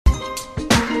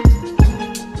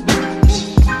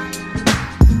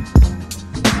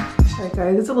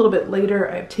guys, it's a little bit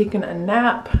later. I've taken a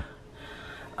nap.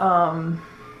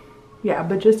 Yeah,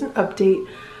 but just an update.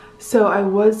 So I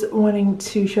was wanting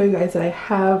to show you guys that I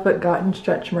have gotten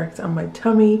stretch marks on my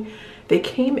tummy. They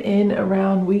came in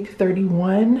around week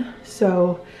 31,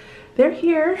 so they're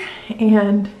here,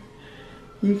 and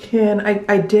you can,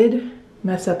 I did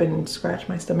mess up and scratch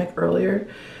my stomach earlier,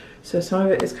 so some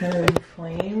of it is kind of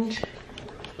inflamed,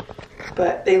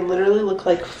 but they literally look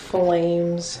like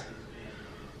flames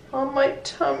on my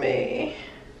tummy.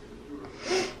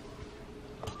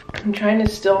 I'm trying to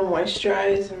still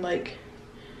moisturize and like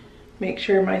make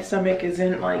sure my stomach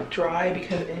isn't like dry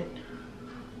because it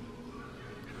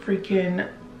freaking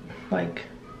like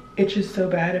itches so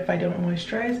bad if I don't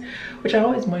moisturize, which I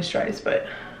always moisturize, but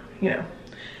you know.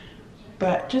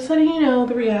 But just letting you know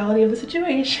the reality of the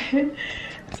situation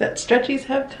is that stretchies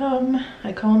have come.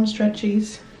 I call them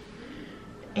stretchies.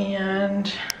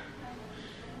 And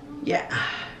yeah,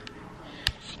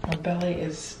 my belly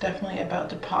is definitely about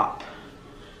to pop.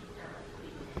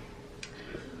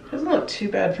 Doesn't look too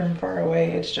bad from far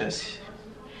away. It's just,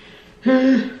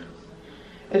 it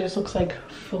just looks like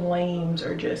flames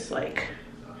are just like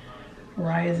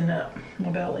rising up my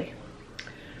belly.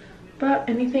 But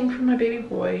anything for my baby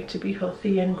boy to be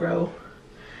healthy and grow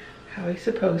how he's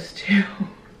supposed to.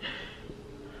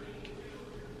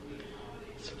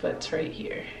 His foot's right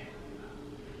here.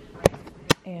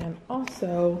 And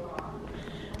also,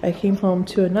 I came home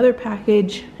to another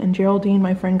package, and Geraldine,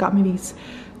 my friend, got me these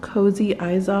cozy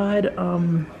Izod.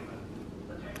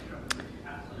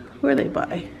 Who are they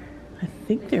by? I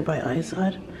think they're by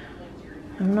Izod.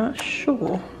 I'm not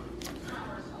sure.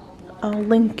 I'll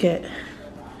link it.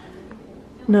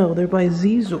 No, they're by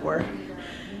Zizor.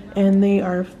 And they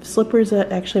are slippers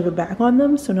that actually have a back on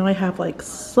them. So now I have like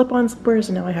slip-on slippers,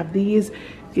 and now I have these.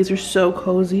 These are so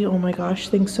cozy. Oh my gosh,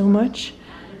 thanks so much.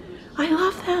 I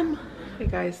love them. Hey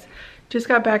guys, just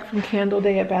got back from Candle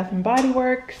Day at Bath & Body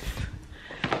Works.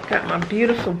 Got my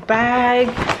beautiful bag.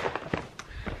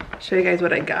 Show you guys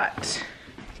what I got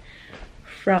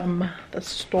from the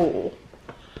store.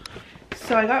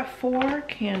 So I got 4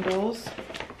 candles.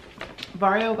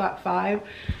 Vario got 5.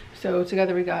 So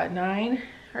together we got 9,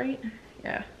 right?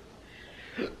 Yeah.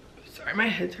 Sorry, my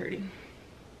head's hurting.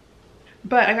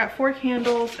 But I got 4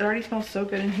 candles. It already smells so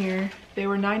good in here. They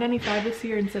were $9.95 this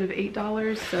year instead of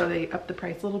 $8, so they upped the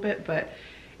price a little bit, but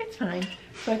it's fine.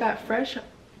 So I got fresh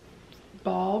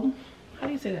balm. How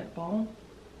do you say that? Balm?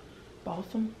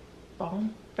 Balsam?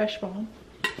 Balm? Fresh balm.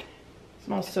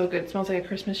 Smells so good. It smells like a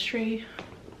Christmas tree.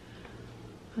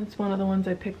 That's one of the ones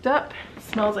I picked up. It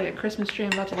smells like a Christmas tree.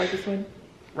 I'm about to light this one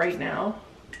right now.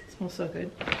 It smells so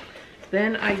good.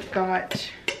 Then I got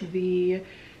the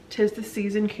 'Tis the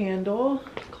Season candle.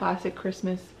 Classic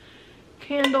Christmas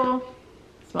candle.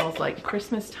 It smells like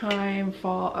Christmas time,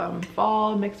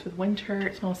 fall mixed with winter.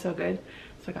 It smells so good.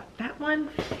 So I got that one.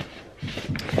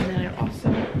 And then I also,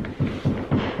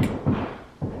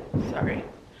 sorry,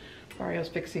 Mario's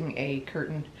fixing a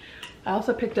curtain. I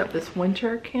also picked up this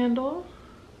winter candle.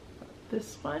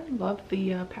 This one, love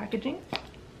the packaging.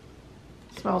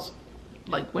 It smells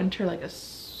like winter, like a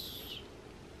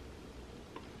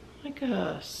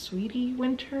sweetie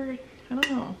winter. I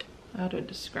don't know how to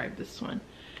describe this one.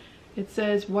 It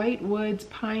says white woods,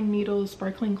 pine needles,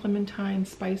 sparkling clementine,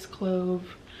 spice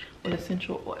clove with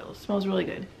essential oils. Smells really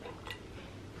good,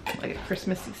 like a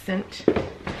Christmassy scent.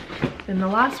 And the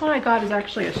last one I got is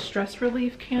actually a stress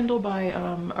relief candle by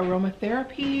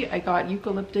Aromatherapy. I got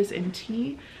eucalyptus and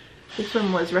tea. This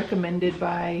one was recommended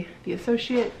by the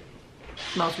associate.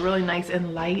 Smells really nice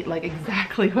and light, like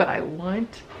exactly what I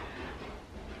want.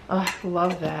 Oh, I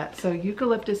love that. So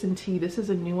eucalyptus and tea, this is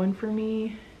a new one for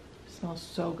me. It smells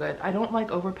so good. I don't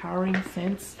like overpowering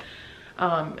scents.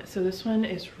 So this one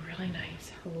is really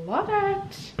nice. I love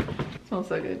it. It smells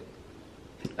so good.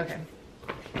 Okay.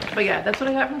 But yeah, that's what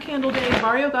I got from Candle Day.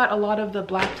 Mario got a lot of the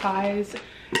black ties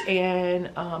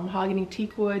and mahogany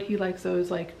teakwood. He likes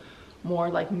those like more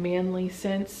like manly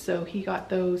scents, so he got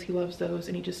those. He loves those,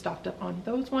 and he just stocked up on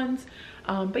those ones.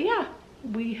 But yeah,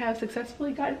 we have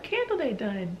successfully got Candle Day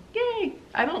done. Yay!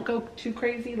 I don't go too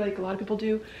crazy like a lot of people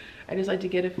do. I just like to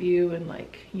get a few and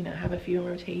like, you know, have a few in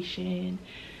rotation.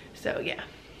 So yeah,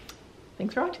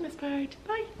 thanks for watching this part.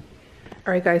 Bye.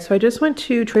 All right guys, so I just went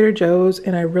to Trader Joe's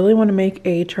and I really want to make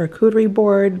a charcuterie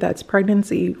board that's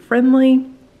pregnancy friendly.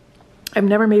 I've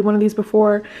never made one of these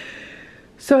before,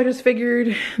 so I just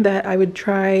figured that I would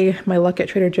try my luck at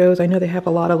Trader Joe's. I know they have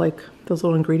a lot of like those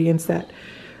little ingredients that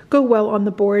go well on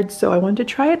the board, so I wanted to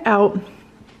try it out.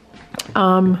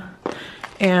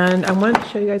 And I wanted to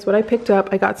show you guys what I picked up.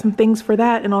 I got some things for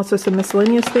that and also some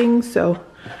miscellaneous things, so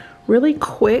Really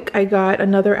quick, I got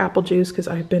another apple juice because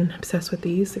I've been obsessed with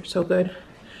these. They're so good.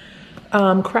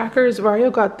 Crackers,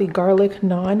 Vario got the garlic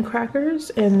naan crackers,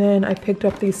 and then I picked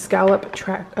up the scallop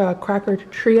cracker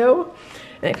trio,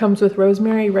 and it comes with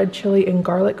rosemary, red chili, and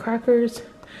garlic crackers.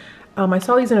 I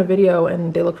saw these in a video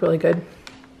and they look really good.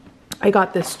 I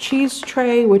got this cheese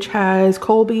tray, which has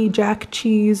Colby Jack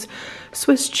cheese,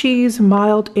 Swiss cheese,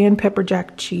 mild, and pepper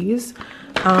jack cheese.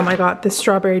 I got this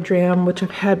strawberry jam, which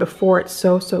I've had before. It's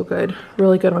so good.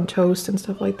 Really good on toast and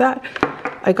stuff like that.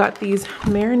 I got these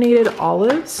marinated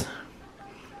olives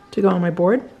to go on my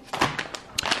board.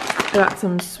 I got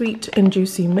some sweet and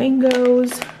juicy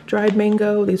mangoes, dried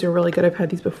mango. These are really good. I've had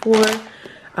these before.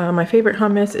 My favorite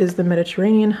hummus is the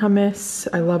Mediterranean hummus.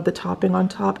 I love the topping on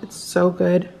top. It's so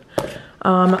good.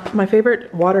 My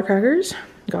favorite water crackers,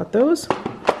 got those.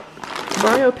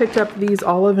 Vario picked up these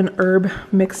olive and herb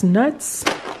mixed nuts.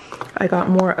 I got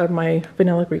more of my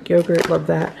vanilla Greek yogurt, love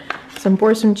that. Some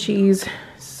boursin cheese.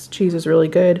 This cheese is really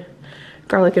good.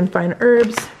 Garlic and fine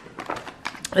herbs.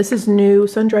 This is new,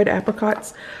 sun-dried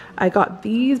apricots. I got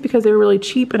these because they were really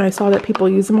cheap and I saw that people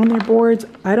use them on their boards.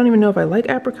 I don't even know if I like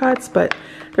apricots, but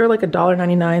they're like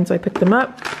 $1.99, so I picked them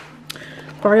up.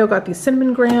 Vario got these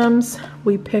cinnamon grams.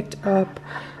 We picked up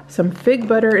some fig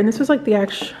butter, and this was like the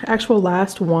actual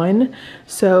last one,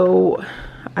 so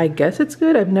I guess it's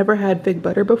good. I've never had fig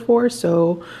butter before,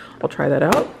 so I'll try that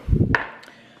out.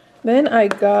 Then I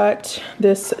got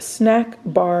this snack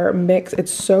bar mix.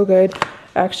 It's so good.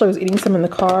 Actually, I was eating some in the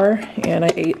car and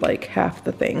I ate like half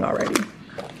the thing already.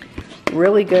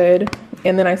 Really good.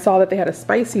 And then I saw that they had a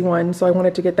spicy one, so I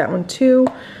wanted to get that one too.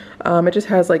 It just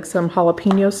has like some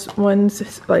jalapenos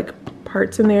ones, like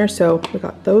parts in there, so we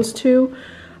got those two.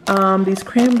 These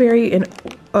cranberry and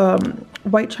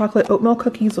white chocolate oatmeal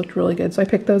cookies looked really good, so I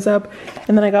picked those up.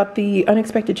 And then I got the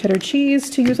unexpected cheddar cheese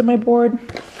to use on my board.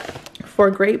 For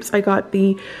grapes, I got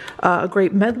the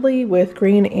grape medley with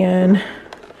green and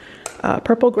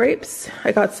purple grapes.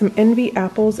 I got some Envy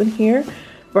apples in here.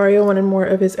 Vario wanted more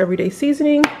of his everyday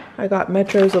seasoning. I got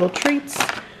Metro's little treats.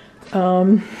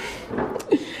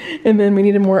 And then we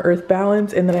needed more earth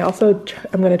balance. And then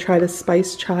I'm gonna try this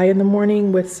spiced chai in the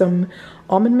morning with some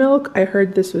almond milk. I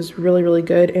heard this was really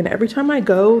good. And every time I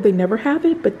go, they never have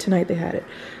it, but tonight they had it.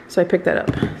 So I picked that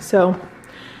up. So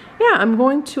yeah, I'm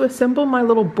going to assemble my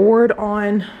little board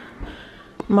on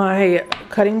my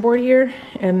cutting board here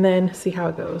and then see how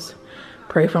it goes.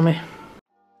 Pray for me.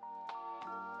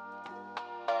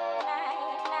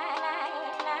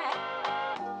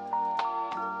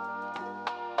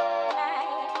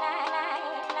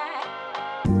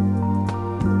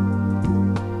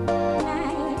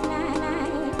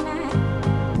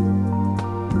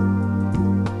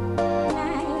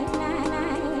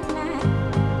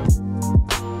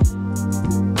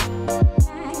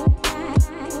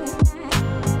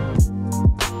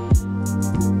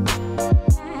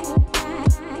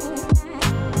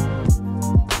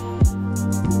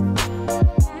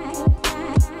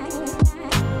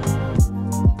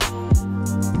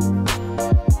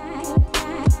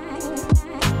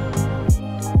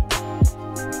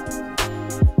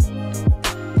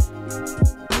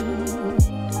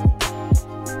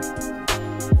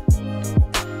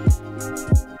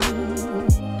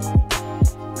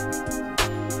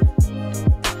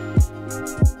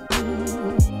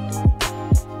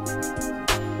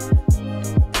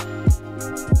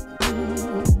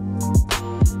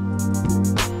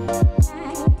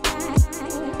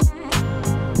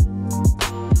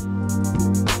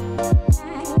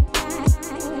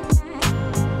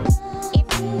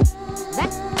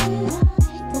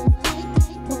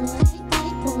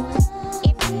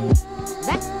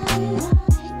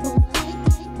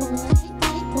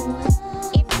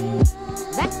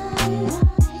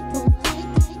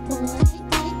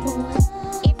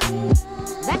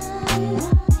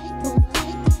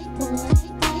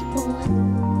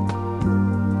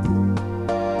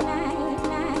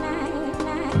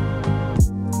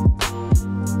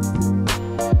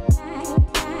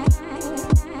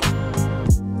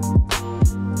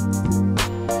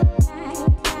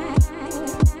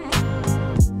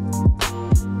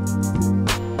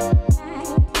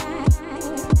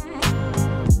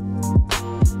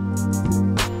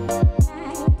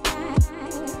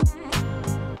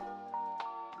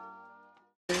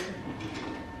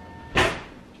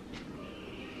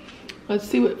 Let's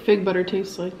see what fig butter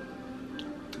tastes like.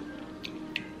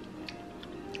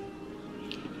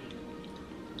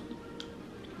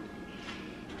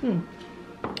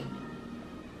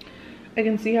 I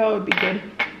can see how it would be good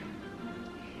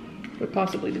with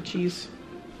possibly the cheese.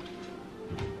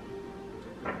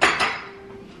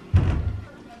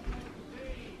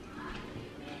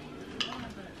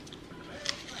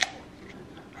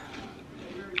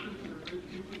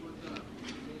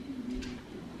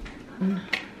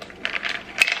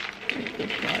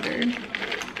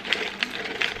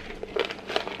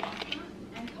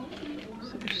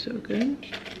 so good.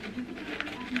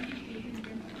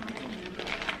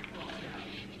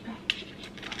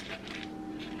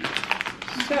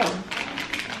 So,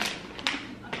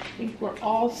 I think we're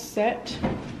all set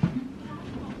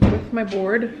with my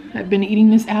board. I've been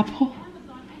eating this apple.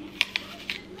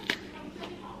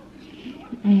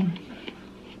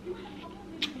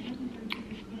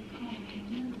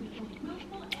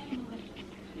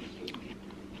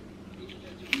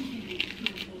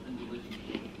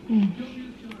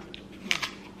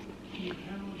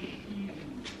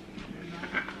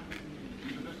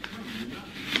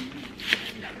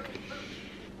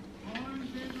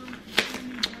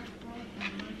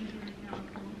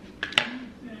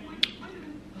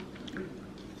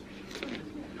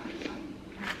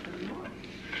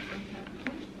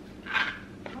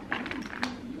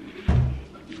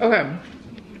 Okay,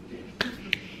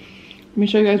 let me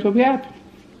show you guys what we have.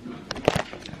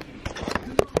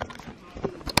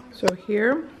 So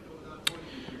here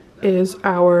is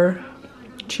our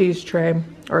cheese tray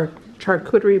or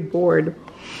charcuterie board.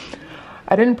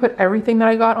 I didn't put everything that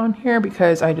I got on here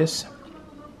because I just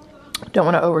don't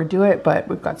want to overdo it, but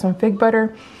we've got some fig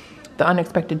butter, the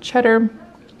unexpected cheddar,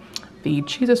 the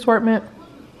cheese assortment,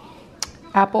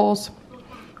 apples,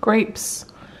 grapes,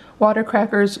 water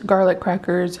crackers, garlic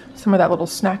crackers, some of that little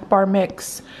snack bar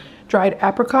mix, dried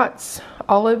apricots,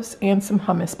 olives, and some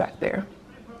hummus back there.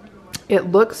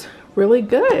 It looks really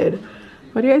good.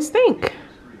 What do you guys think?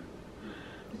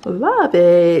 Love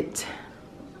it.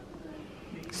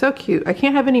 So cute. I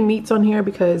can't have any meats on here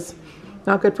because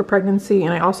not good for pregnancy,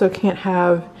 and I also can't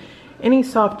have any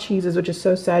soft cheeses, which is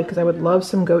so sad because I would love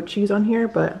some goat cheese on here,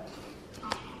 but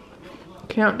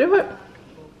can't do it.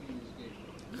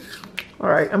 All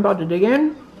right, I'm about to dig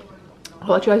in. I'll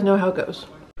let you guys know how it goes.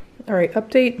 All right,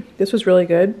 update. This was really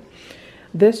good.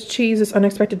 This cheese, this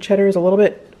unexpected cheddar, is a little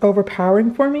bit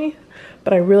overpowering for me,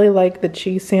 but I really like the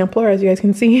cheese sampler, as you guys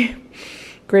can see.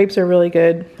 Grapes are really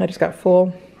good. I just got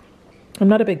full. I'm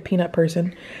not a big peanut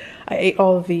person. I ate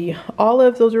all of the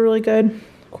olives. Those are really good.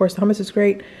 Of course, the hummus is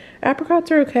great. Apricots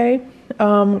are okay.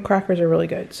 Crackers are really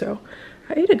good. So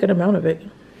I ate a good amount of it.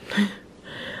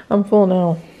 I'm full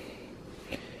now.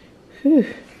 Whew.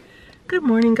 Good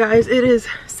morning, guys. It is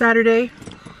Saturday.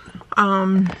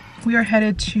 We are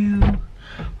headed to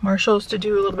Marshall's to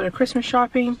do a little bit of Christmas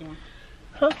shopping.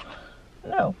 Huh?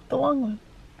 No, the long one.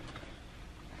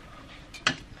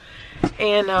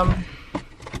 And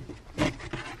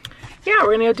yeah,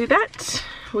 we're gonna go do that.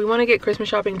 We want to get Christmas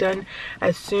shopping done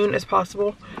as soon as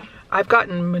possible. I've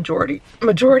gotten majority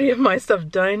of my stuff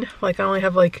done. Like, I only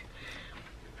have like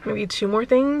maybe 2 more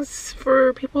things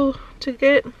for people to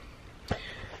get.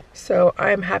 So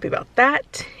I'm happy about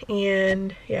that.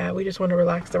 And yeah, we just want to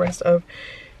relax the rest of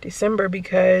December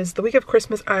because the week of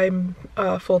Christmas I'm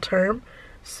full term.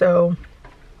 So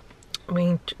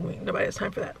nobody has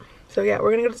time for that. So yeah,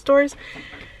 we're gonna go to the stores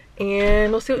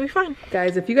and we'll see what we find.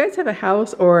 Guys, if you guys have a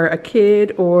house or a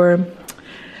kid or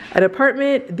an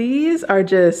apartment, these are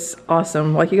just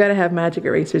awesome. Like, you gotta have magic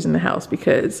erasers in the house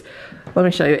because, let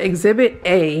me show you, Exhibit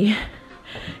A.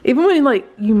 Even when like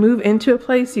you move into a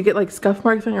place, you get like scuff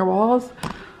marks on your walls.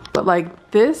 But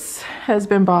like, this has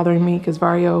been bothering me because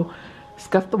Vario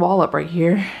scuffed the wall up right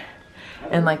here.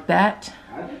 And like that,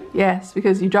 yes,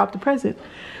 because you dropped a present.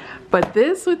 But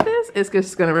this, with this, it's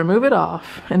just gonna remove it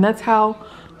off. And that's how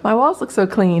my walls look so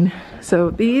clean.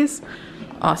 So these,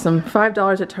 awesome,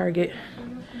 $5 at Target.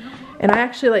 And I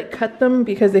actually like cut them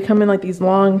because they come in like these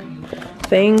long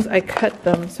things. I cut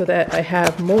them so that I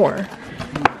have more.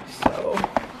 So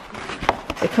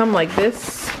they come like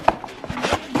this.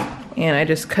 And I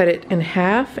just cut it in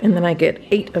half and then I get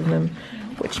 8 of them,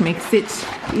 which makes it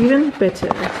even better.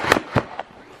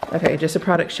 Okay, just a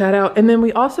product shout out. And then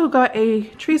we also got a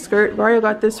tree skirt. Vario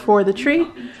got this for the tree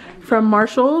from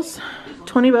Marshall's,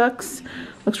 20 bucks.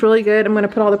 Looks really good. I'm gonna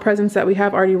put all the presents that we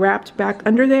have already wrapped back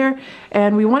under there.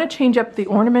 And we wanna change up the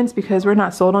ornaments because we're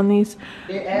not sold on these.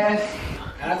 They asked,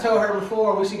 and I told her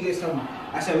before we should get some,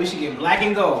 I said we should get black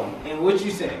and gold. And what'd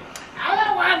you say? I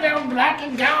don't want them black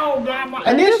and gold, blah, blah.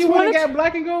 And then she went and got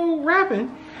black and gold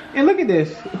wrapping. And look at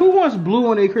this. Who wants blue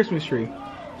on their Christmas tree?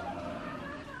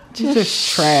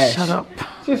 Just trash. Shut up.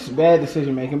 Just bad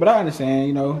decision making, but I understand,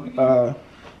 you know.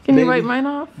 Can you wipe mine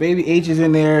off? Baby H is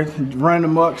in there running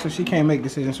amok, so she can't make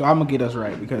decisions. So I'm gonna get us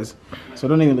right because. So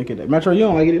don't even look at that. Metro, you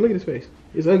don't like it. Look at his face.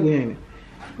 It's ugly, ain't it?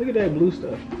 Look at that blue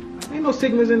stuff. Ain't no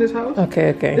Sigmas in this house. Okay,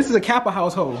 okay. This is a Kappa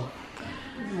household.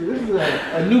 This is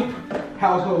a new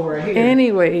household right here.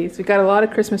 Anyways, we got a lot of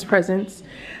Christmas presents.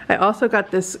 I also got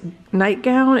this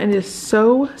nightgown and it is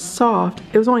so soft.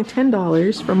 It was only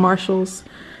 $10 from Marshall's.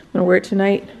 I'm gonna wear it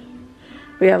tonight.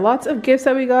 But yeah, lots of gifts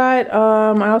that we got.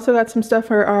 I also got some stuff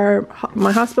for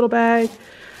my hospital bag.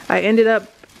 I ended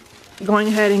up going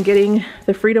ahead and getting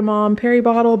the Freedom Mom Perry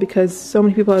bottle because so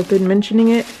many people have been mentioning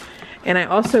it. And I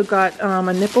also got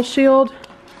a nipple shield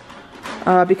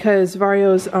because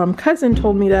Vario's cousin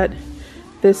told me that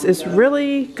this is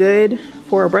really good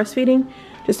for breastfeeding,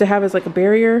 just to have as like a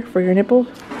barrier for your nipple.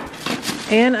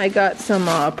 And I got some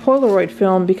Polaroid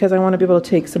film because I want to be able to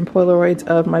take some Polaroids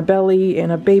of my belly and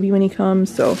a baby when he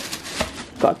comes. So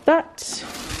got that.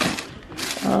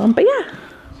 But yeah,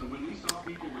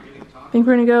 I think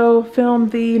we're gonna go film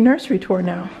the nursery tour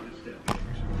now.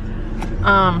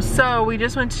 So we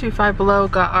just went to Five Below,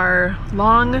 got our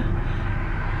long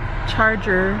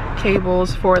charger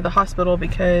cables for the hospital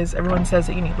because everyone says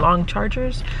that you need long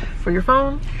chargers for your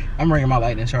phone. I'm bringing my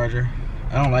lightning charger.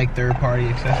 I don't like third-party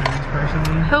accessories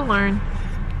personally. He'll learn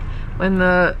when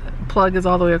the plug is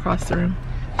all the way across the room.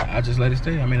 I'll just let it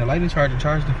stay. I mean, a lightning charger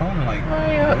charges the phone in like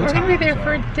we're gonna be there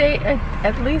for a day,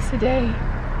 at least a day.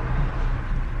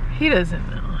 He doesn't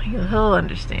know. He'll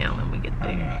understand when we get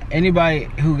there. Anybody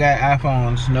who got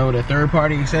iPhones know that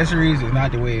third-party accessories is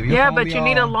not the way. Yeah, but you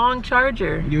need a long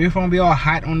charger. Your phone be all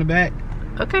hot on the back.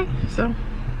 Okay, so.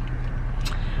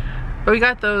 But we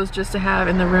got those just to have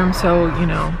in the room so, you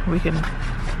know, we can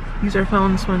use our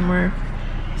phones when we're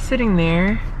sitting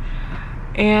there.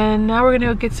 And now we're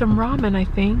gonna go get some ramen, I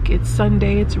think. It's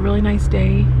Sunday, it's a really nice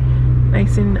day.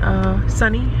 Nice and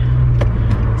sunny.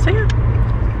 So yeah.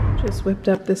 Just whipped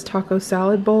up this taco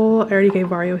salad bowl. I already gave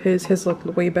Vario his. His looked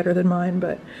way better than mine,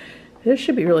 but this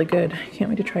should be really good.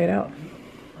 Can't wait to try it out.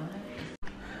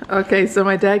 Okay, so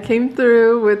my dad came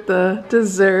through with the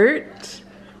dessert.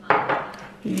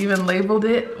 He even labeled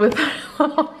it with a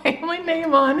little family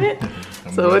name on it.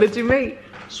 So what did you make?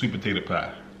 Sweet potato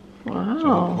pie. Wow. So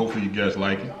hopefully you guys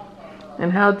like it.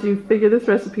 And how did you figure this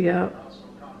recipe out?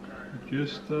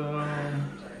 Just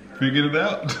figured it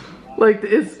out. Like,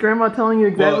 is grandma telling you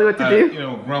exactly what to do? You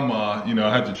know, grandma, you know,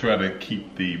 I had to try to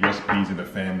keep the recipes in the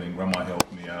family, and grandma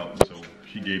helped me out. So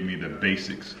she gave me the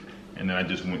basics, and then I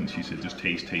just went and she said, just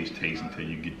taste until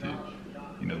you get the,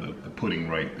 you know, the pudding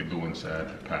right to go inside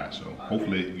the pie. So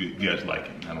hopefully you guys like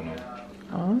it. I don't know.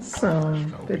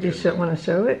 Awesome. Did you want to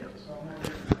show it?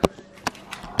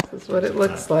 This is what it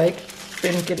looks like.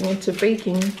 Been getting into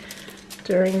baking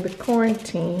during the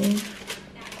quarantine.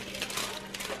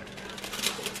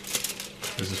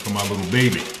 This is for my little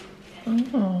baby.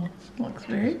 Oh, looks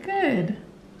very good.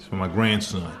 It's for my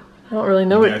grandson. I don't really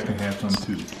know you what guys can have some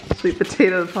too. Sweet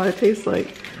potato pie tastes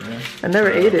like. Yeah. I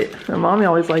never ate it. My mommy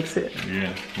always likes it.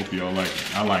 Yeah, hope y'all like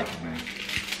it. I like it,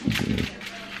 man.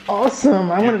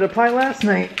 Awesome. I wanted a pie last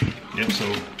night. Yep, so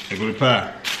there go the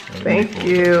pie. Thank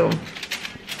you.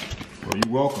 Well,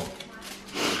 you're welcome.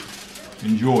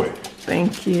 Enjoy.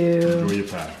 Thank you. Enjoy your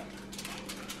pie.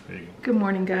 There you go. Good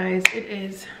morning, guys. It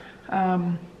is,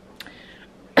 oh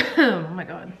my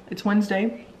God, it's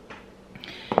Wednesday.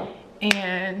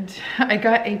 And I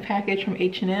got a package from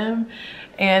H&M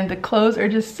and the clothes are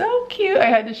just so cute. I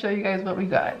had to show you guys what we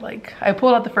got. Like, I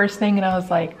pulled out the first thing and I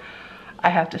was like, I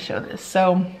have to show this.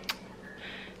 So,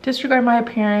 disregard my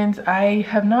appearance. I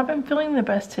have not been feeling the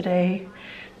best today.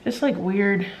 Just like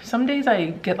weird. Some days I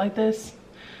get like this.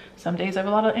 Some days I have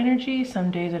a lot of energy.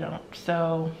 Some days I don't.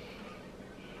 So,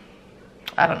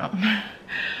 I don't know.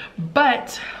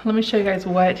 But let me show you guys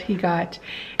what he got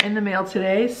in the mail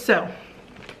today. So,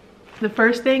 the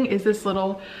first thing is this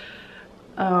little,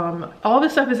 all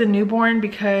this stuff is a newborn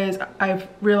because I've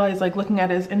realized, like, looking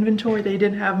at his inventory, they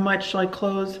didn't have much like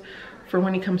clothes for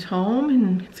when he comes home,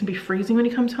 and it's gonna be freezing when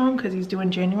he comes home because he's due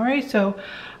in January. So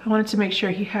I wanted to make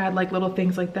sure he had like little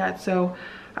things like that. So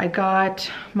I got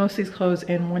most of these clothes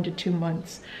in 1 to 2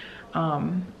 months.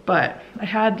 But I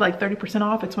had like 30%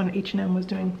 off. It's when H&M was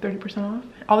doing 30% off.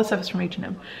 All this stuff is from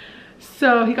H&M.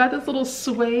 So he got this little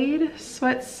suede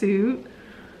sweatsuit.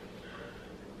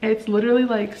 It's literally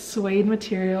like suede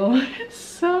material. It's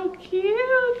so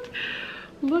cute.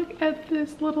 Look at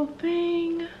this little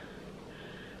thing.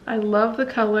 I love the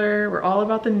color. We're all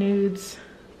about the nudes.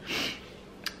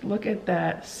 Look at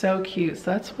that, so cute.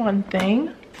 So that's one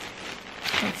thing.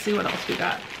 Let's see what else we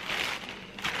got.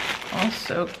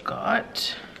 Also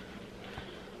got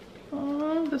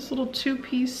this little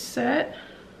 2-piece set.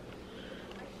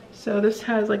 So this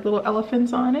has like little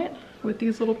elephants on it with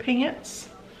these little pants.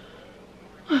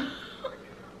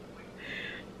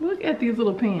 Look at these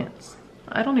little pants.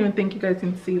 I don't even think you guys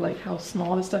can see like how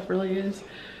small this stuff really is,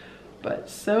 but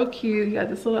so cute. You got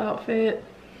this little outfit.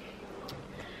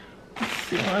 Let's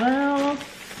see what else.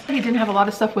 He didn't have a lot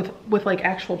of stuff with like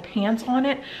actual pants on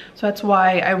it, so that's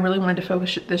why I really wanted to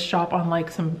focus this shop on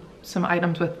like some some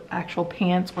items with actual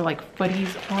pants or like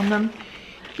footies on them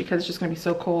because it's just gonna be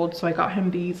so cold. So I got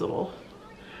him these little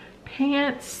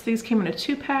pants. These came in a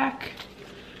 2-pack,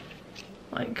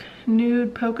 like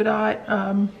nude polka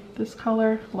dot, this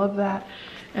color, love that.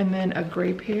 And then a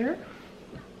gray pair.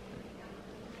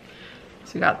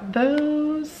 So we got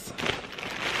those.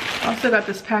 Also got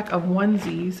this pack of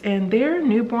onesies, and they're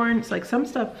newborns. Like some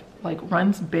stuff like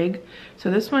runs big.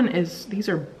 So this one is, these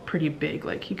are pretty big.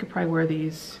 Like he could probably wear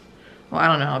these. Well, I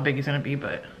don't know how big he's gonna be,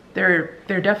 but they're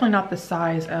definitely not the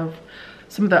size of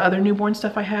some of the other newborn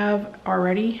stuff I have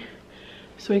already.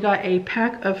 So we got a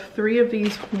pack of 3 of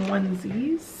these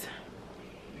onesies.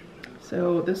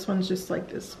 So this one's just like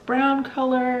this brown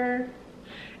color.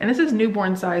 And this is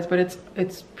newborn size, but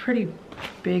it's pretty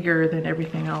bigger than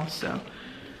everything else. So,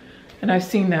 and I've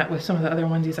seen that with some of the other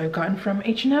onesies I've gotten from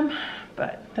H&M,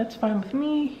 but that's fine with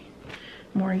me.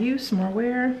 More use, more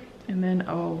wear. And then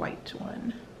a white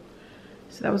one.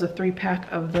 So that was a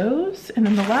 3-pack of those. And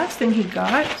then the last thing he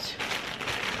got,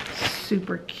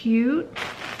 super cute.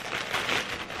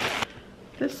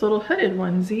 This little hooded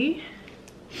onesie,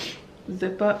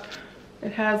 zip up.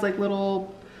 It has like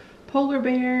little polar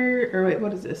bear, or wait,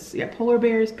 what is this? Yeah, polar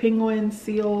bears, penguins,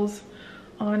 seals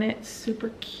on it. Super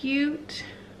cute.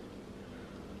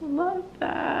 Love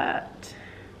that.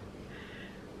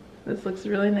 This looks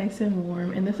really nice and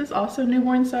warm. And this is also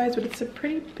newborn size, but it's a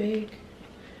pretty big,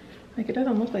 like it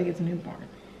doesn't look like it's newborn.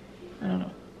 I don't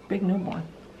know, big newborn.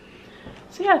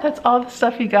 So yeah, that's all the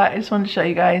stuff he got. I just wanted to show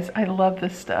you guys. I love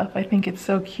this stuff. I think it's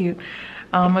so cute.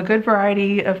 A good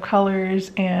variety of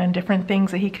colors and different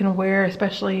things that he can wear,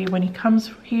 especially when he comes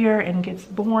here and gets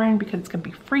born, because it's gonna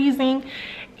be freezing.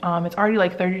 It's already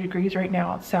like 30 degrees right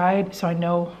now outside, so I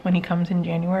know when he comes in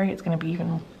January, it's gonna be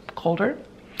even colder.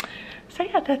 So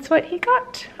yeah, that's what he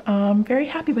got. Very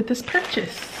happy with this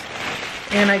purchase.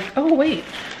 And oh wait,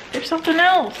 there's something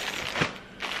else.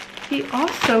 He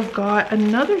also got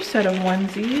another set of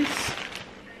onesies.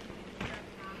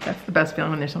 That's the best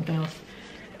feeling when there's something else.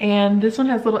 And this one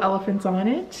has little elephants on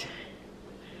it.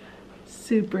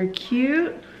 Super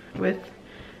cute with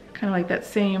kind of like that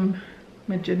same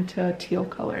magenta teal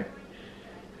color.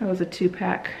 That was a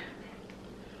 2-pack.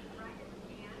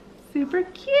 Super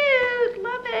cute,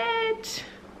 love it.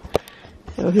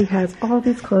 So he has all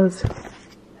these clothes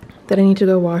that I need to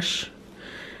go wash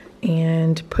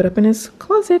and put up in his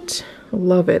closet.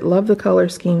 Love it, love the color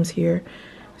schemes here.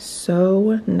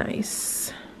 So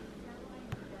nice.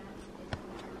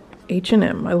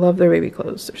 H&M, I love their baby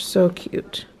clothes, they're so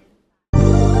cute.